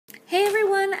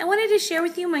wanted to share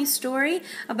with you my story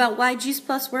about why Juice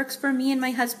Plus works for me and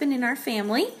my husband and our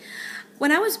family.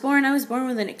 When I was born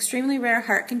with an extremely rare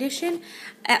heart condition.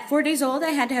 At 4 days old,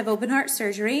 I had to have open heart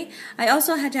surgery. I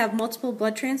also had to have multiple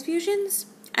blood transfusions.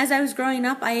 As I was growing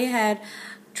up, I had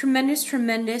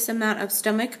tremendous amount of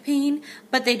stomach pain,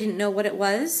 but they didn't know what it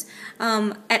was.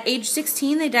 At age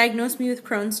 16, they diagnosed me with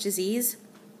Crohn's disease.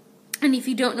 And if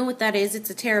you don't know what that is, it's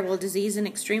a terrible disease and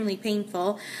extremely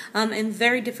painful and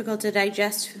very difficult to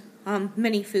digest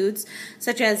many foods,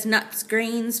 such as nuts,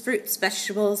 grains, fruits,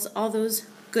 vegetables, all those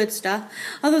good stuff,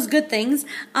 all those good things.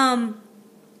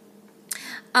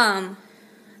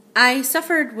 I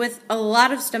suffered with a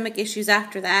lot of stomach issues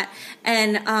after that,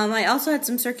 and I also had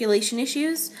some circulation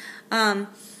issues. When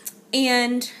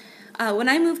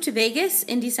I moved to Vegas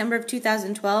in December of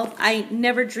 2012, I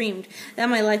never dreamed that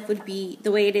my life would be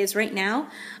the way it is right now.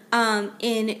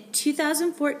 In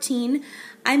 2014,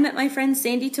 I met my friend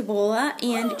Sandy Tabola,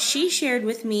 and she shared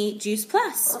with me Juice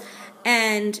Plus.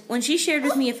 And when she shared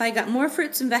with me if I got more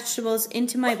fruits and vegetables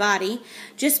into my body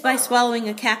just by swallowing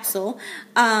a capsule,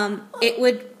 it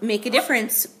would make a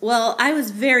difference. Well, I was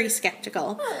very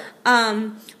skeptical.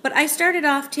 But I started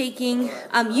off taking,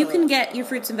 you can get your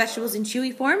fruits and vegetables in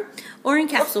chewy form or in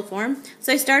capsule form.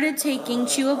 So I started taking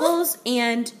chewables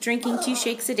and drinking 2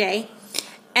 shakes a day.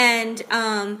 And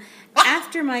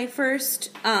after my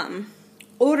first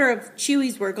order of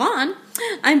chewies were gone,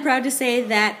 I'm proud to say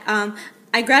that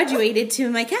I graduated to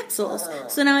my capsules.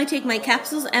 So now I take my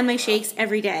capsules and my shakes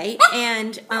every day,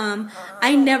 and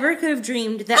I never could have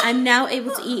dreamed that I'm now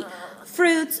able to eat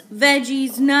fruits,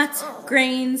 veggies, nuts,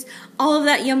 grains, all of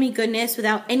that yummy goodness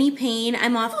without any pain.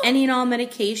 I'm off any and all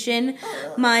medication.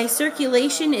 My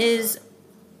circulation is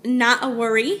not a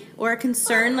worry or a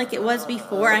concern like it was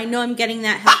before. I know I'm getting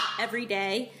that help every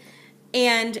day,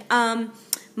 and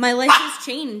my life has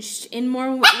changed in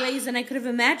more ways than I could have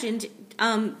imagined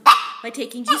by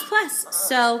taking Juice Plus.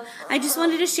 So I just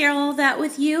wanted to share all of that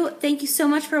with you. Thank you so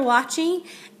much for watching,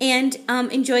 and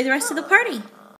enjoy the rest of the party.